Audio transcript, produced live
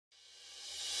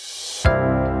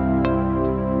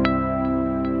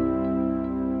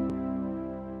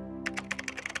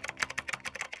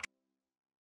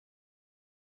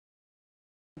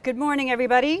Good morning,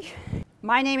 everybody.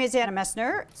 My name is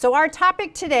Messner. So our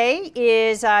topic today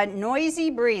is noisy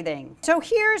breathing. So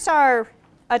here's a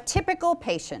typical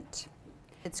patient.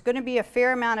 It's going to be a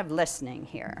fair amount of listening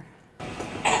here.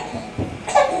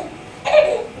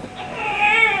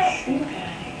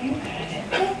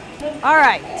 All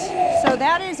right, so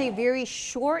that is a very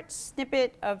short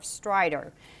snippet of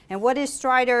stridor. And what is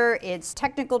stridor? Its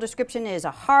technical description is a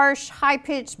harsh,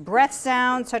 high-pitched breath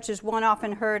sound, such as one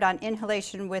often heard on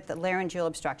inhalation with laryngeal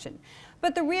obstruction.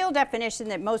 But the real definition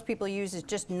that most people use is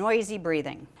just noisy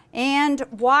breathing. And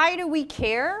why do we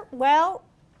care? Well,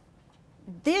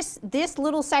 this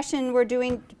little session we're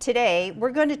doing today,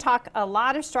 we're going to talk a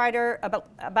lot of stridor,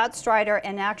 about stridor,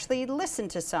 and actually listen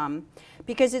to some,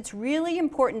 because it's really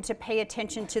important to pay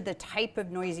attention to the type of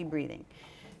noisy breathing.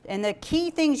 And the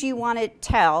key things you want to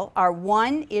tell are,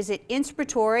 one, is it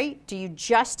inspiratory? Do you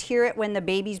just hear it when the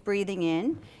baby's breathing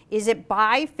in? Is it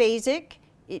biphasic?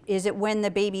 Is it when the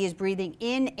baby is breathing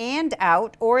in and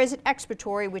out? Or is it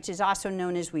expiratory, which is also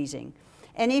known as wheezing?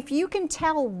 And if you can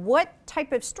tell what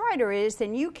type of stridor is,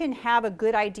 then you can have a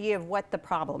good idea of what the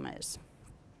problem is.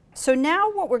 So now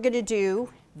what we're going to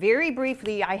do, very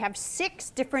briefly, I have 6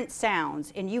 different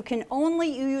sounds, and you can only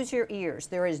use your ears.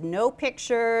 There is no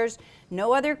pictures,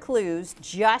 no other clues,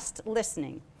 just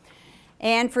listening.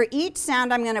 And for each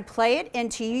sound, I'm going to play it,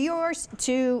 and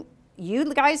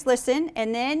you guys listen,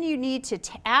 and then you need to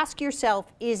ask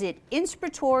yourself, is it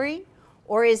inspiratory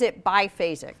or is it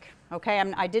biphasic? Okay,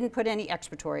 I didn't put any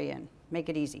expiratory in. Make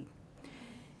it easy.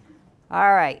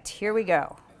 All right, here we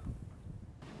go.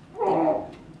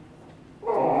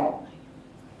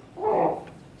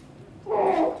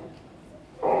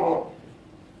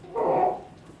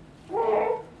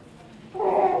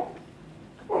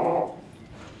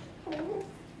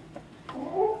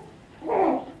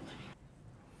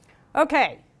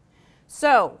 Okay,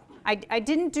 so I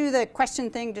didn't do the question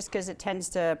thing just because it tends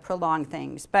to prolong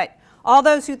things, but all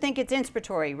those who think it's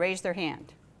inspiratory, raise their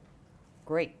hand.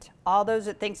 Great. All those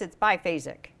that think it's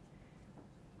biphasic.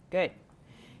 Good.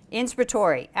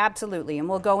 Inspiratory, absolutely, and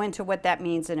we'll go into what that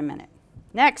means in a minute.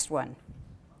 Next one.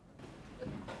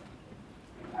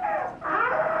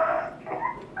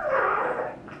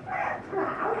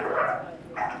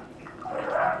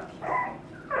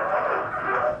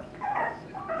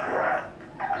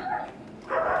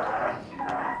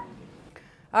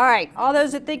 All right, all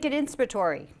those that think it's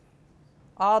inspiratory.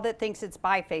 All that thinks it's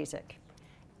biphasic.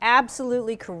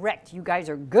 Absolutely correct. You guys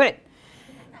are good.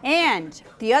 And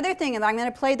the other thing, and I'm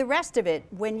going to play the rest of it,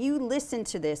 when you listen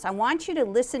to this, I want you to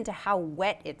listen to how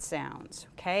wet it sounds,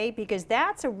 okay? Because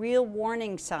that's a real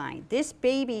warning sign. This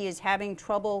baby is having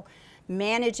trouble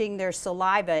managing their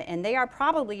saliva, and they are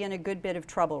probably in a good bit of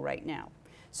trouble right now.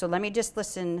 So let me just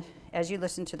listen as you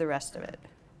listen to the rest of it.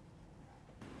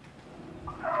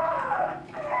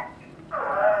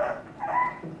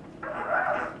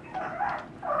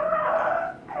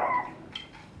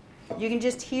 You can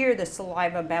just hear the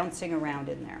saliva bouncing around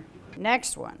in there.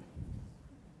 Next one.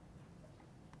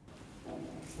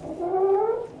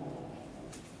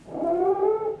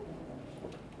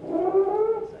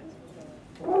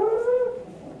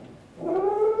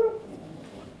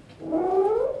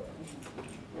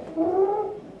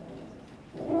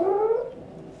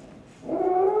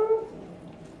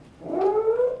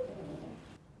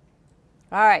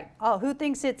 All right. Oh, who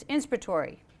thinks it's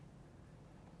inspiratory?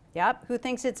 Yep. Who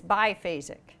thinks it's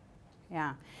biphasic?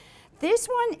 Yeah. This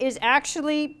one is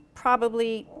actually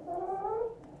probably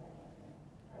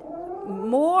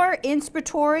more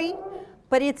inspiratory,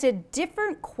 but it's a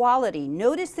different quality.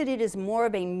 Notice that it is more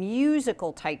of a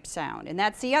musical type sound, and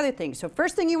that's the other thing. So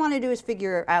first thing you want to do is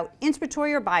figure out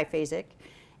inspiratory or biphasic,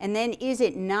 and then is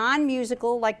it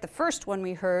non-musical like the first one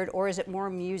we heard, or is it more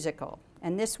musical?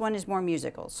 And this one is more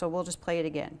musical, so we'll just play it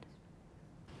again.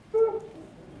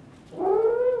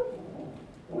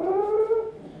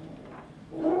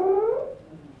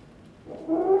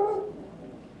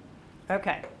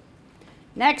 Okay,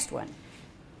 next one.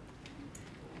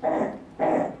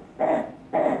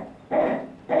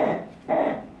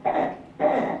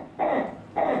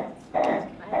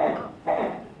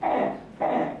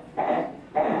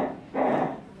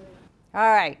 All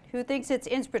right, who thinks it's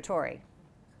inspiratory?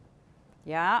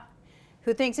 Yeah.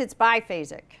 Who thinks it's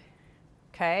biphasic?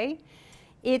 Okay.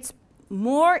 It's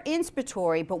more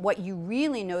inspiratory, but what you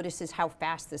really notice is how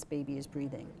fast this baby is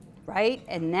breathing, right?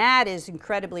 And that is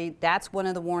incredibly, that's one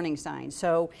of the warning signs.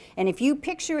 So, and if you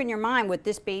picture in your mind what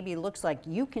this baby looks like,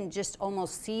 you can just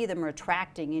almost see them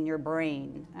retracting in your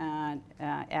brain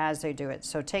as they do it.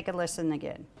 So take a listen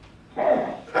again.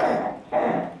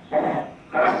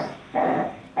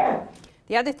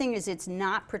 The other thing is it's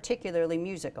not particularly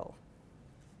musical.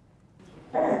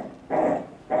 All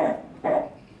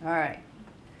right,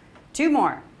 2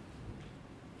 more.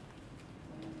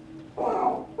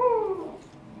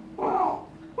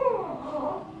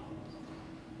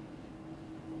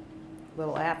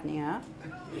 Little apnea.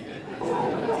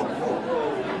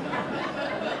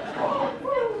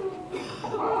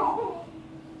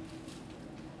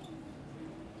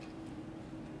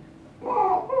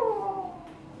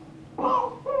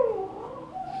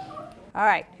 All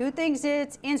right, who thinks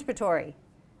it's inspiratory?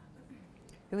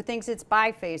 Who thinks it's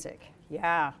biphasic?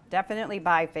 Yeah, definitely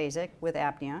biphasic with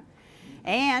apnea.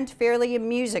 And fairly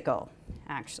musical,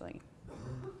 actually.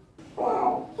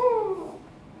 All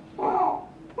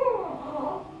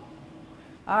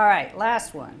right,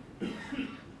 last one.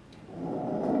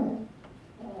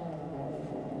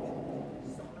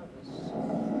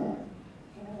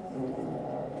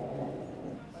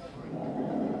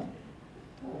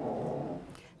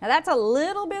 Now that's a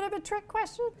little bit of a trick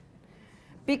question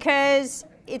because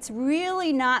it's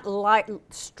really not like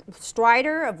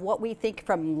stridor of what we think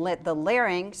from the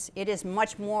larynx. It is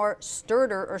much more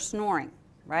stridor or snoring,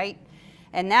 right?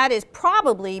 And that is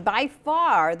probably by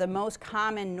far the most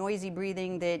common noisy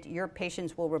breathing that your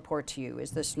patients will report to you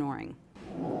is the snoring.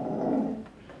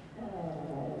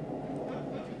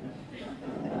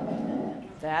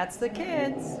 That's the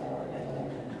kids.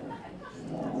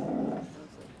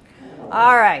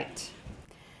 All right.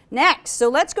 Next, so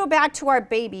let's go back to our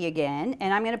baby again,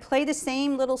 and I'm going to play the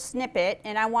same little snippet,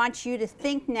 and I want you to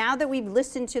think, now that we've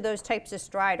listened to those types of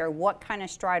stridor, what kind of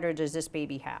stridor does this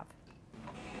baby have?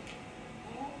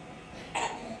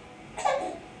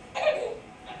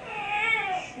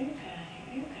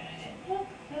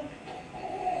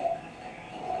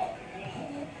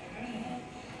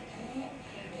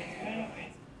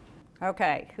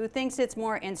 Okay, who thinks it's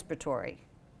more inspiratory?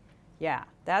 Yeah,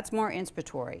 that's more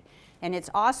inspiratory. And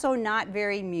it's also not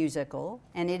very musical,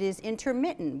 and it is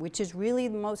intermittent, which is really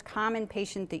the most common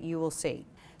patient that you will see.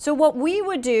 So what we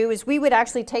would do is we would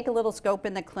actually take a little scope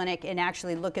in the clinic and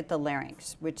actually look at the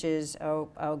larynx, which is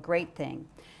a great thing.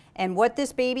 And what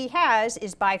this baby has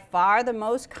is by far the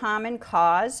most common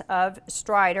cause of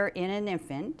stridor in an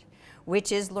infant,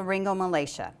 which is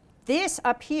laryngomalacia. This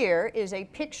up here is a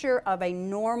picture of a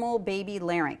normal baby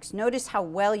larynx. Notice how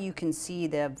well you can see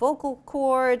the vocal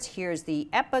cords. Here's the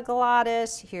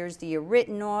epiglottis, here's the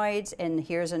arytenoids, and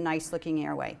here's a nice looking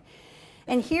airway.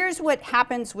 And here's what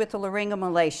happens with the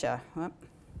laryngomalacia.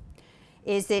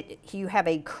 Is that you have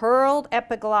a curled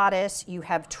epiglottis, you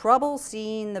have trouble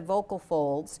seeing the vocal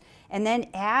folds, and then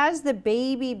as the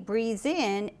baby breathes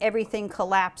in, everything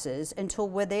collapses until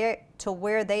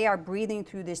where they are breathing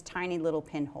through this tiny little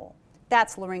pinhole.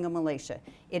 That's laryngomalacia.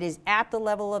 It is at the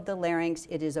level of the larynx,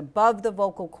 it is above the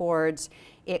vocal cords,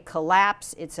 it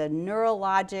collapses, it's a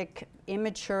neurologic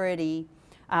immaturity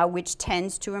which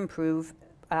tends to improve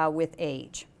with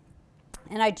age.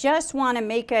 And I just want to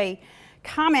make a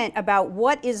comment about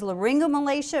what is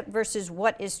laryngomalacia versus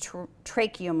what is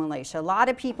tracheomalacia. A lot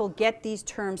of people get these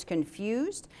terms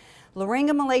confused.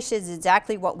 Laryngomalacia is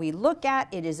exactly what we look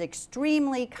at. It is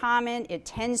extremely common. It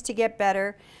tends to get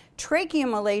better.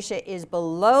 Tracheomalacia is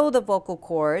below the vocal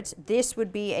cords. This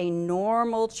would be a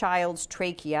normal child's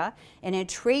trachea. And in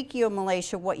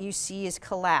tracheomalacia, what you see is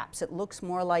collapse. It looks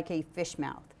more like a fish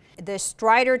mouth. The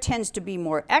stridor tends to be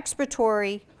more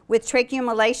expiratory with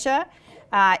tracheomalacia.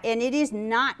 And it is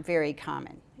not very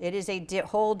common. It is a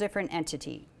whole different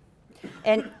entity.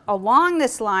 And along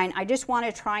this line, I just want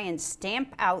to try and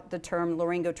stamp out the term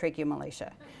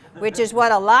laryngotracheomalacia, which is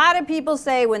what a lot of people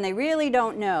say when they really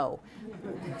don't know,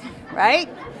 right?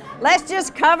 Let's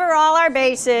just cover all our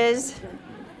bases.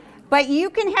 But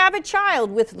you can have a child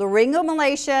with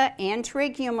laryngomalacia and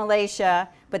tracheomalacia,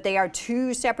 but they are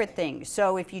two separate things.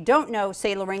 So if you don't know,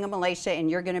 say laryngomalacia, and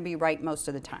you're going to be right most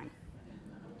of the time.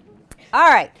 All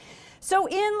right, so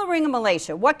in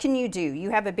laryngomalacia, what can you do? You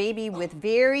have a baby with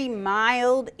very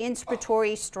mild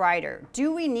inspiratory stridor.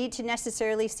 Do we need to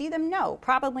necessarily see them? No,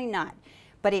 probably not.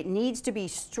 But it needs to be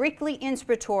strictly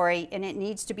inspiratory and it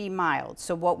needs to be mild.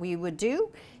 So what we would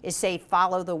do is say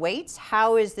follow the weights.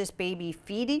 How is this baby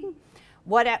feeding?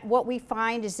 What we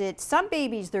find is that some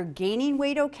babies, they're gaining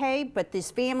weight okay, but these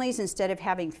families, instead of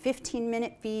having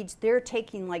 15-minute feeds, they're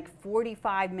taking like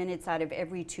 45 minutes out of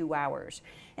every 2 hours.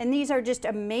 And these are just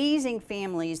amazing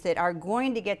families that are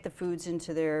going to get the foods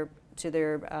into their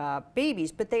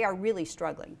babies, but they are really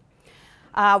struggling.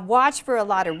 Watch for a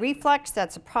lot of reflux,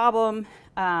 that's a problem,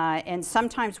 and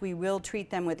sometimes we will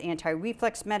treat them with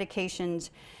anti-reflux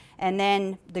medications. And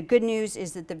then the good news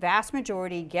is that the vast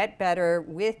majority get better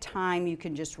with time. You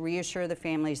can just reassure the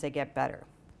families they get better.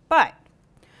 But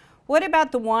What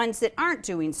about the ones that aren't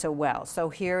doing so well? So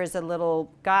here is a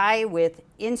little guy with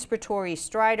inspiratory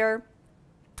stridor.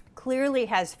 Clearly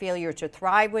has failure to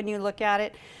thrive when you look at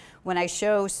it. When I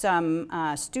show some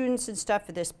students and stuff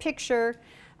for this picture,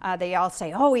 they all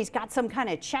say, oh, he's got some kind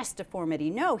of chest deformity.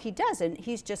 No, he doesn't.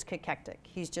 He's just cachectic.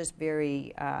 He's just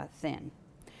very thin.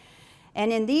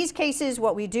 And in these cases,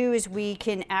 what we do is we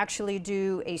can actually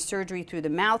do a surgery through the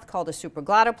mouth called a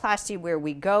Supraglottoplasty, where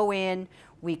we go in,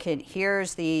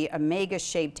 here's the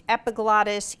omega-shaped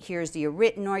epiglottis, here's the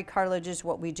arytenoid cartilages.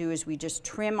 What we do is we just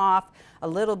trim off a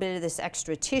little bit of this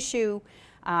extra tissue.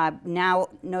 Now,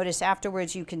 notice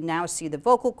afterwards you can now see the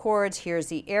vocal cords, here's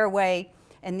the airway,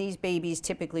 and these babies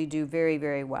typically do very,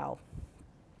 very well.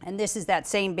 And this is that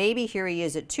same baby. Here he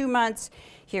is at 2 months.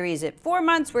 Here he is at 4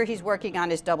 months, where he's working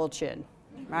on his double chin,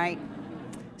 right?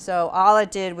 So all it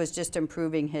did was just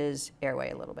improving his airway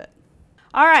a little bit.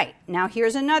 All right, now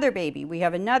here's another baby. We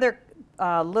have another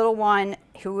little one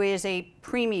who is a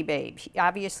preemie babe.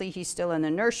 Obviously, he's still in the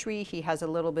nursery. He has a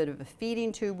little bit of a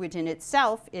feeding tube, which in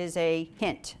itself is a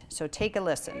hint. So take a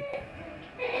listen.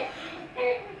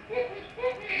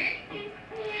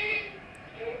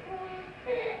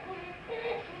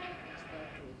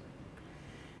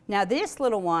 Now this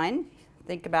little one,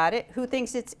 think about it, who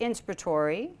thinks it's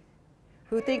inspiratory?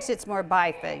 Who thinks it's more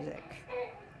biphasic?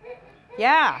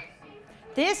 Yeah,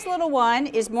 this little one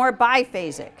is more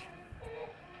biphasic.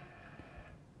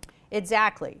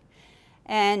 Exactly.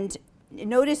 And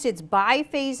notice it's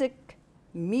biphasic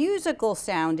musical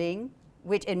sounding,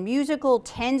 and musical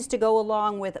tends to go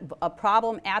along with a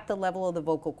problem at the level of the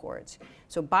vocal cords.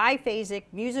 So biphasic,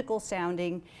 musical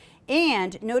sounding,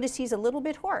 and notice he's a little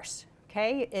bit hoarse.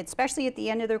 Okay, especially at the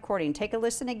end of the recording. Take a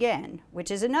listen again,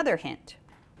 which is another hint.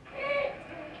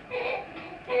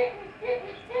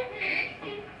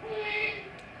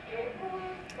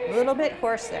 A little bit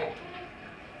hoarse there.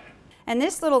 And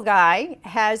this little guy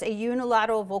has a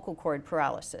unilateral vocal cord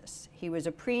paralysis. He was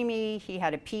a preemie, he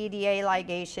had a PDA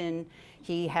ligation,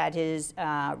 he had his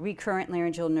recurrent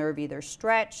laryngeal nerve either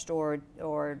stretched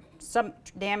or some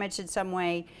damaged in some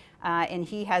way. And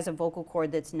he has a vocal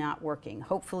cord that's not working.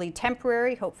 Hopefully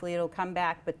temporary, hopefully it'll come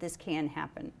back, but this can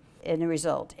happen in the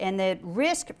result. And the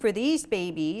risk for these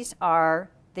babies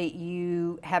are that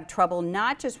you have trouble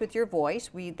not just with your voice,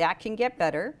 that can get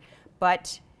better,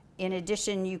 but in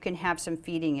addition you can have some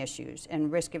feeding issues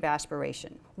and risk of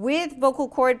aspiration. With vocal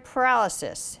cord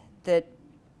paralysis, the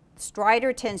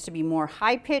stridor tends to be more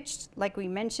high-pitched, like we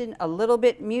mentioned, a little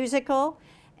bit musical,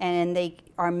 and they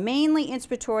are mainly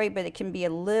inspiratory, but it can be a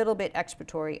little bit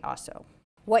expiratory also.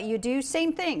 What you do,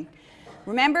 same thing.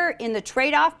 Remember, in the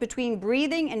trade-off between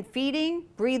breathing and feeding,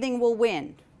 breathing will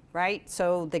win, right?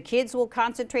 So the kids will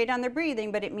concentrate on their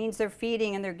breathing, but it means their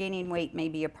feeding and their gaining weight may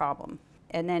be a problem.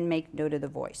 And then make note of the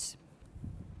voice.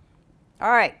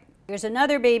 All right, here's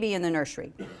another baby in the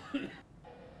nursery.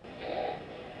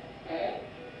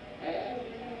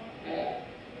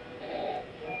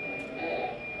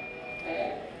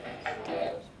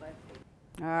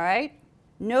 All right,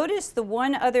 notice the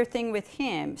one other thing with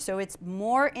him. So it's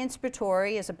more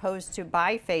inspiratory as opposed to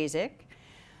biphasic,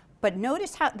 but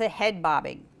notice how the head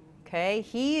bobbing, okay?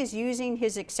 He is using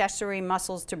his accessory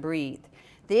muscles to breathe.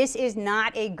 This is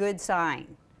not a good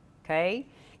sign, okay?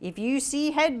 If you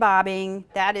see head bobbing,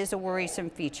 that is a worrisome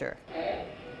feature.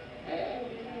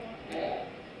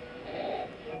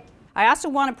 I also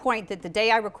want to point that the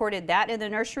day I recorded that in the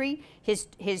nursery,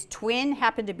 his twin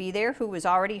happened to be there who was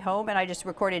already home, and I just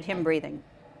recorded him breathing.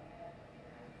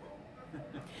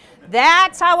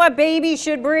 That's how a baby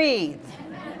should breathe,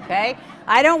 okay?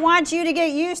 I don't want you to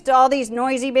get used to all these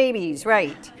noisy babies,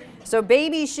 right? So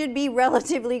babies should be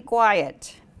relatively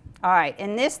quiet. All right,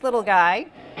 and this little guy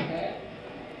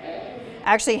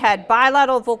actually had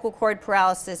bilateral vocal cord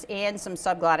paralysis and some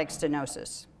subglottic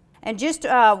stenosis. And just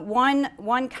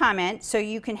one comment, so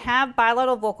you can have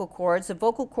bilateral vocal cords. The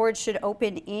vocal cords should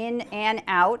open in and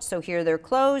out, so here they're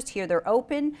closed, here they're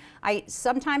open. I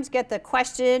sometimes get the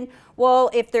question,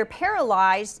 well, if they're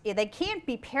paralyzed, they can't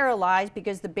be paralyzed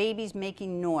because the baby's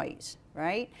making noise,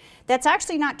 right? That's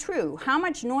actually not true. How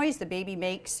much noise the baby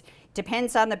makes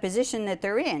depends on the position that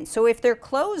they're in. So if they're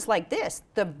closed like this,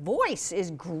 the voice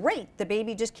is great, the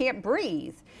baby just can't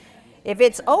breathe. If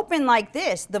it's open like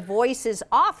this, the voice is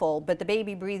awful, but the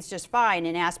baby breathes just fine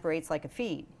and aspirates like a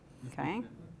feed, okay?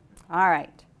 All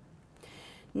right.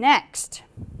 Next,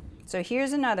 so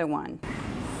here's another one.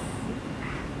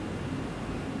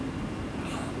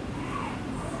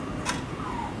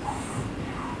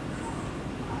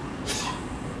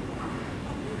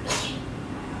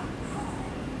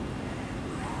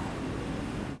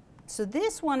 So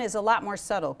this one is a lot more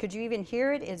subtle. Could you even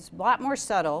hear it? It's a lot more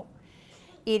subtle.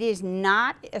 It is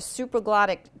not a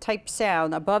supraglottic type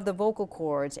sound above the vocal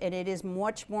cords, and it is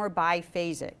much more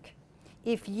biphasic.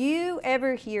 If you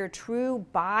ever hear true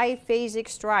biphasic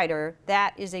stridor,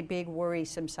 that is a big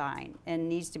worrisome sign and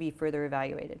needs to be further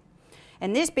evaluated.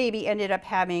 And this baby ended up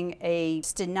having a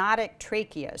stenotic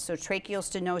trachea, so tracheal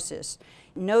stenosis.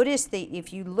 Notice that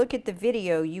if you look at the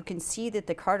video, you can see that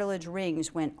the cartilage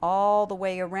rings went all the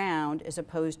way around as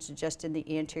opposed to just in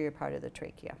the anterior part of the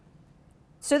trachea.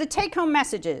 So the take-home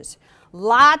messages.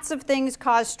 Lots of things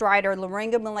cause stridor.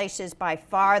 Laryngomalacia is by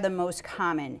far the most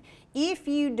common. If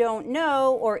you don't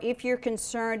know, or if you're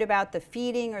concerned about the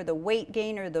feeding or the weight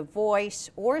gain or the voice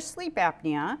or sleep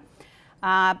apnea,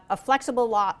 a flexible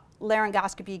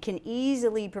laryngoscopy can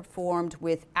easily be performed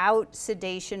without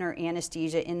sedation or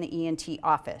anesthesia in the ENT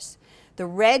office. The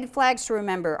red flags to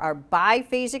remember are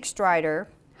biphasic stridor,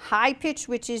 high pitch,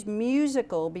 which is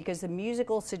musical because the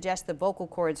musical suggests the vocal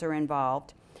cords are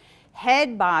involved,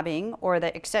 head bobbing or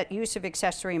the use of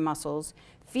accessory muscles,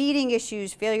 feeding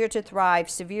issues, failure to thrive,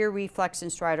 severe reflux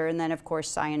and stridor, and then of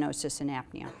course cyanosis and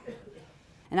apnea.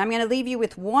 And I'm going to leave you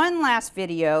with one last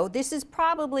video. This is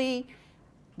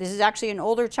actually an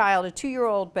older child, a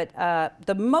 2-year-old, but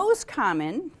the most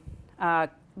common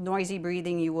noisy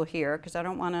breathing you will hear, because I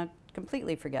don't want to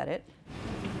completely forget it.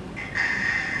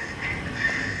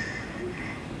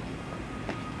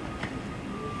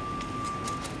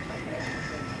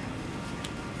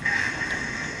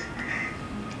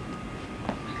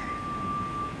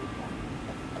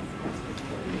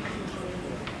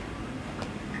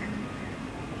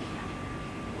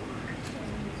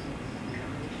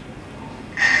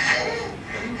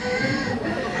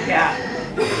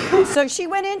 So she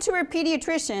went into her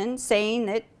pediatrician saying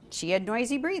that she had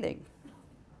noisy breathing.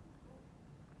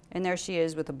 And there she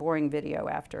is with a boring video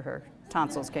after her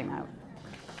tonsils came out.